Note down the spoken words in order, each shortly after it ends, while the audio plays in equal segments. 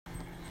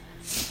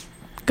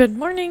Good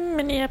morning,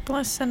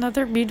 Minneapolis and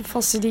other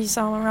beautiful cities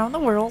all around the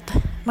world.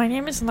 My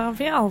name is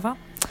Lavia Alva,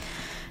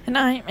 and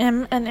I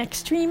am an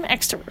extreme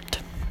extrovert.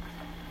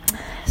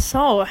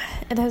 So,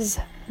 it has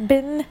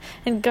been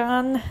and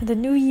gone the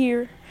new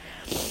year,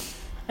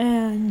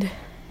 and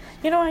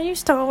I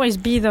used to always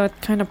be the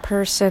kind of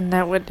person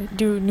that would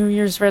do New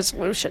Year's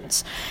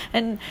resolutions,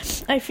 and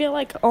I feel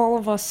like all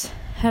of us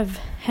have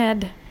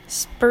had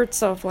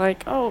spurts of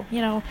like,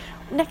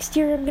 next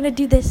year I'm gonna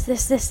do this,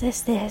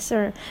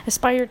 or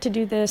aspire to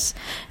do this,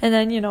 and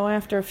then,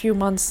 after a few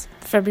months,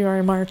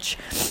 February, March,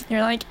 you're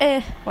like,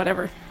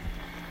 whatever.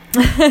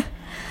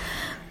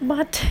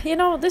 But,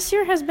 this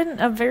year has been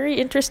a very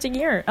interesting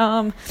year.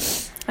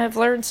 I've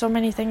learned so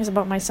many things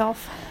about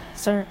myself,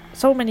 so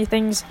many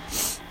things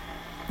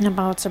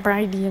about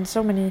sobriety, and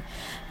so many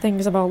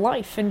things about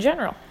life in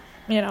general.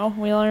 We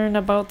learn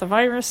about the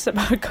virus,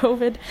 about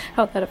COVID,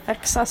 how that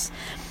affects us.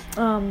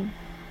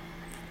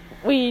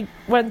 We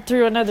went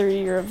through another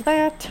year of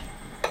that.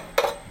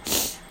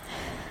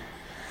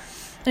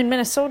 In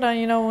Minnesota,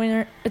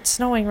 it's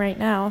snowing right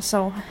now,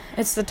 so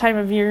it's the time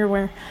of year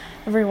where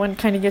everyone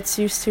kind of gets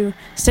used to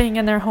staying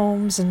in their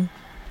homes and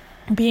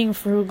being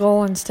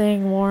frugal and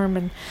staying warm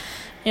and,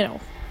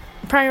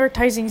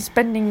 prioritizing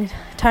spending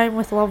time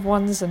with loved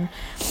ones. And,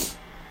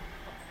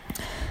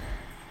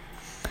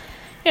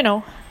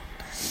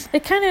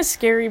 it kind of is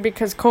scary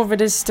because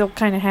COVID is still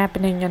kind of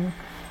happening, and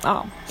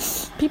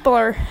people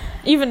are,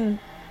 even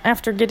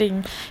after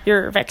getting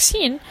your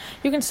vaccine,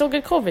 you can still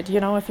get COVID,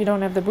 if you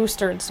don't have the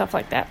booster and stuff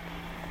like that.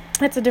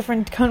 That's a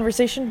different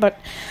conversation, but,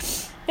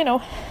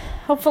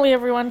 hopefully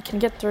everyone can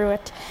get through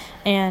it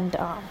and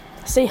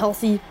stay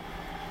healthy.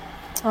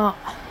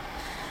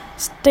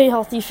 Stay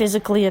healthy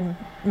physically and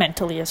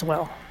mentally as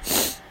well.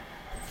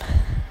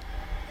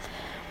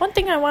 One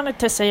thing I wanted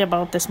to say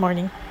about this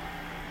morning,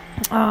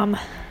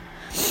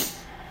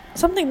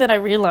 something that I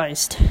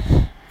realized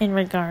in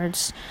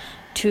regards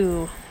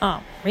to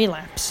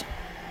relapse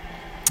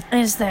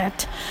is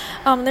that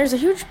there's a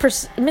huge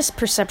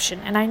misperception,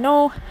 and I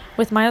know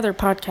with my other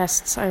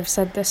podcasts I've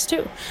said this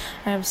too.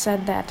 I've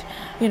said that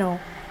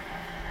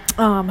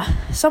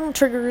some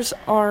triggers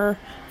are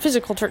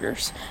physical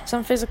triggers,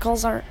 some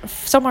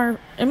are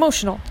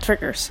emotional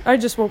triggers. I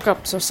just woke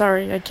up, so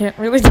sorry I can't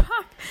really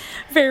talk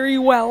very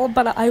well,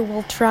 but I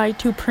will try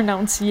to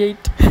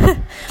pronunciate.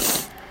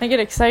 I get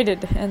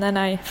excited and then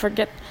I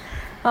forget.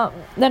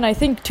 Then I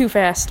think too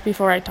fast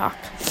before I talk.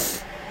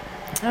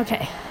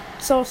 Okay,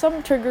 so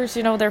some triggers,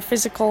 they're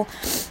physical.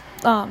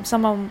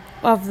 Some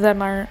of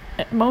them are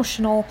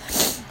emotional.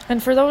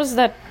 And for those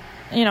that,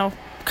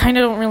 kind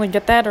of don't really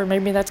get that, or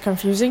maybe that's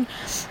confusing.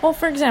 Well,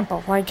 for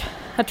example, like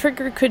a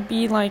trigger could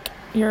be like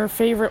your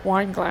favorite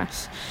wine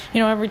glass.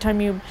 Every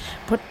time you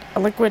put a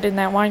liquid in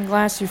that wine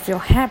glass, you feel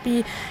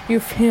happy. You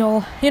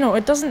feel,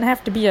 it doesn't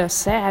have to be a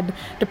sad,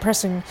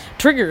 depressing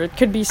trigger. It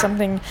could be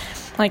something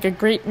like a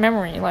great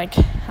memory. Like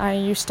I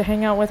used to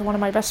hang out with one of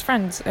my best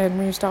friends, and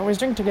we used to always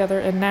drink together,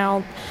 and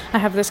now I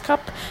have this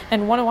cup,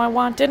 and what do I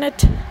want in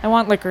it? I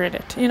want liquor in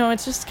it.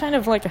 It's just kind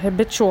of like a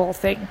habitual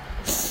thing.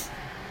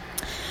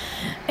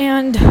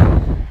 And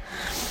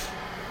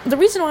the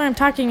reason why I'm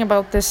talking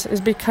about this is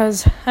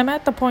because I'm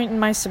at the point in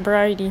my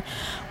sobriety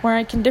where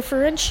I can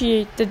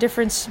differentiate the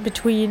difference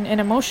between an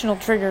emotional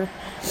trigger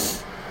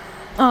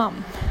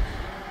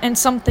and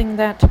something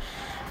that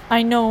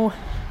I know,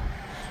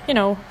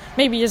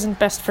 maybe isn't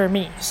best for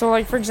me. So,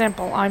 like, for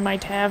example, I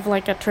might have,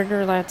 like, a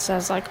trigger that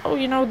says, like,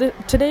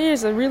 today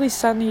is a really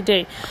sunny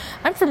day.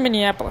 I'm from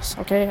Minneapolis,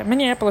 okay?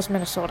 Minneapolis,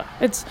 Minnesota.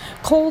 It's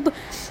cold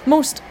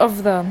most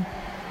of the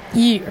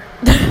year.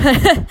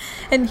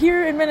 And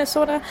here in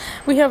Minnesota,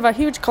 we have a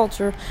huge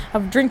culture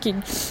of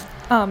drinking,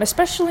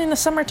 especially in the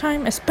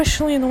summertime,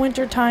 especially in the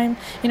winter time.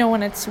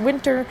 When it's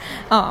winter,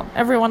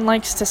 everyone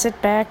likes to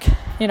sit back,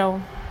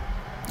 go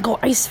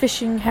ice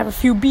fishing, have a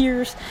few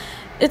beers.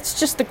 It's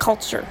just the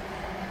culture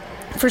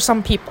for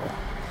some people.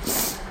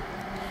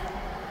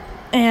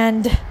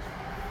 And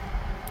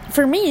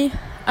for me,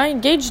 I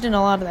engaged in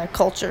a lot of that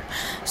culture.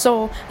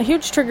 So a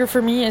huge trigger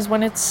for me is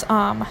when it's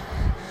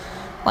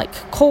like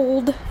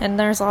cold and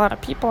there's a lot of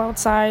people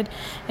outside,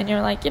 and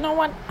you're like,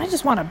 what, I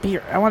just want a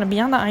beer. I want to be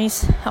on the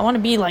ice. I want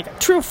to be like a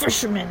true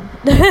fisherman.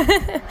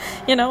 But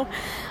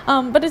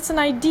it's an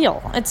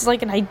ideal. It's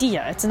like an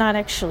idea. It's not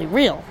actually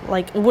real.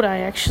 Like, would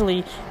I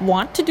actually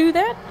want to do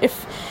that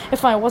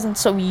if I wasn't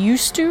so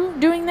used to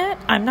doing that?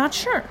 I'm not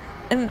sure.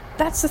 And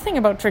that's the thing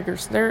about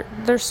triggers.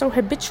 They're so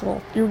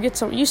habitual. You get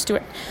so used to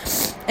it.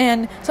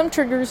 And some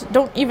triggers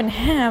don't even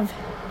have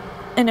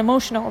an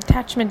emotional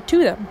attachment to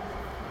them.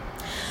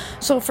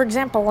 So, for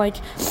example, like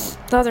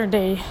the other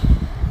day,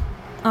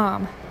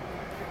 I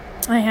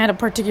had a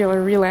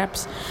particular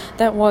relapse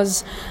that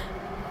was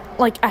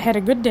like, I had a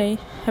good day,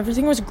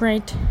 everything was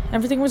great,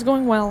 everything was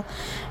going well,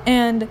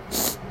 and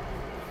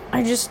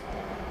I just,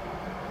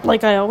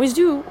 like I always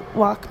do,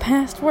 walk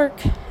past work,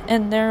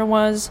 and there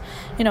was,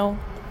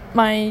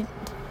 my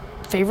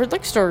favorite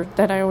liquor store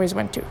that I always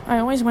went to. I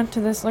always went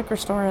to this liquor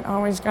store and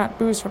always got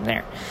booze from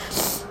there.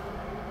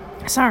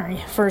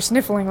 Sorry for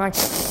sniffling like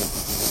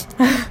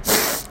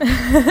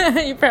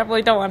You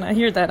probably don't want to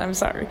hear that. I'm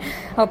sorry.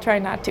 I'll try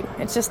not to.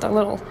 It's just a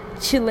little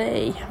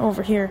chilly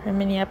over here in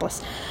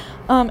Minneapolis.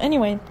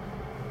 Anyway.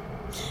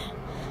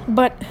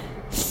 But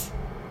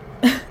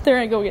there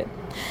I go again.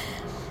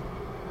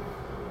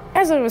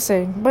 As I was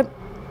saying, but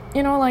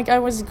like I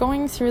was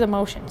going through the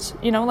motions,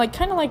 like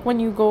kind of like when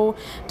you go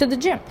to the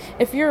gym.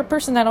 If you're a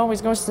person that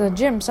always goes to the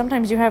gym,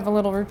 sometimes you have a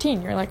little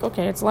routine. You're like,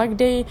 okay, it's leg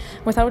day.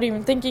 Without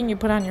even thinking, you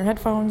put on your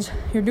headphones,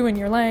 you're doing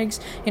your legs,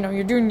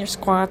 you're doing your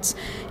squats.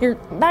 You're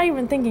not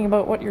even thinking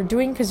about what you're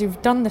doing because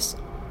you've done this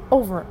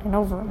over and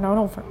over and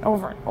over and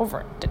over and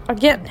over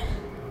again.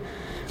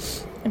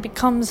 It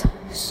becomes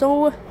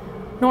so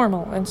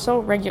normal and so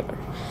regular.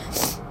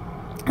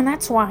 And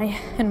that's why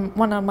in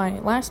one of my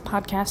last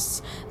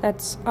podcasts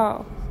that's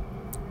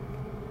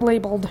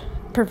labeled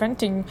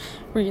preventing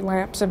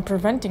relapse and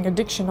preventing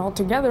addiction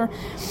altogether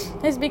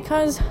is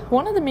because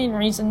one of the main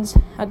reasons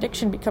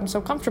addiction becomes so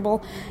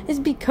comfortable is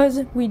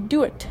because we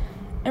do it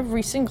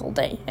every single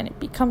day and it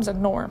becomes a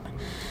norm.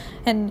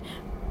 And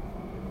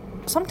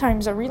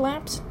sometimes a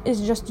relapse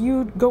is just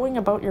you going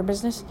about your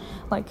business,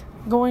 like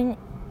going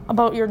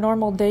about your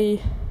normal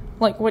day,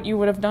 like what you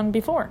would have done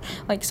before.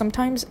 Like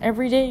sometimes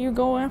every day you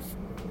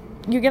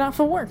get off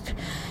of work.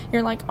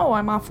 You're like, oh,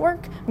 I'm off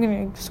work. I'm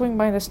going to swing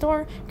by the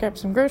store, grab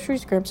some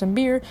groceries, grab some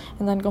beer,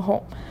 and then go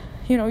home.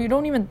 You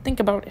don't even think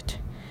about it.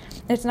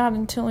 It's not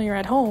until you're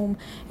at home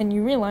and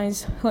you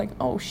realize, like,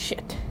 oh,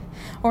 shit.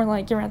 Or,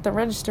 like, you're at the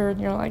register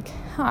and you're like,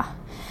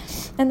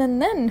 And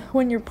then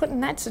when you're put in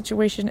that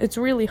situation, it's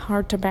really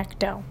hard to back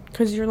down.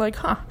 Because you're like,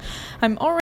 I'm already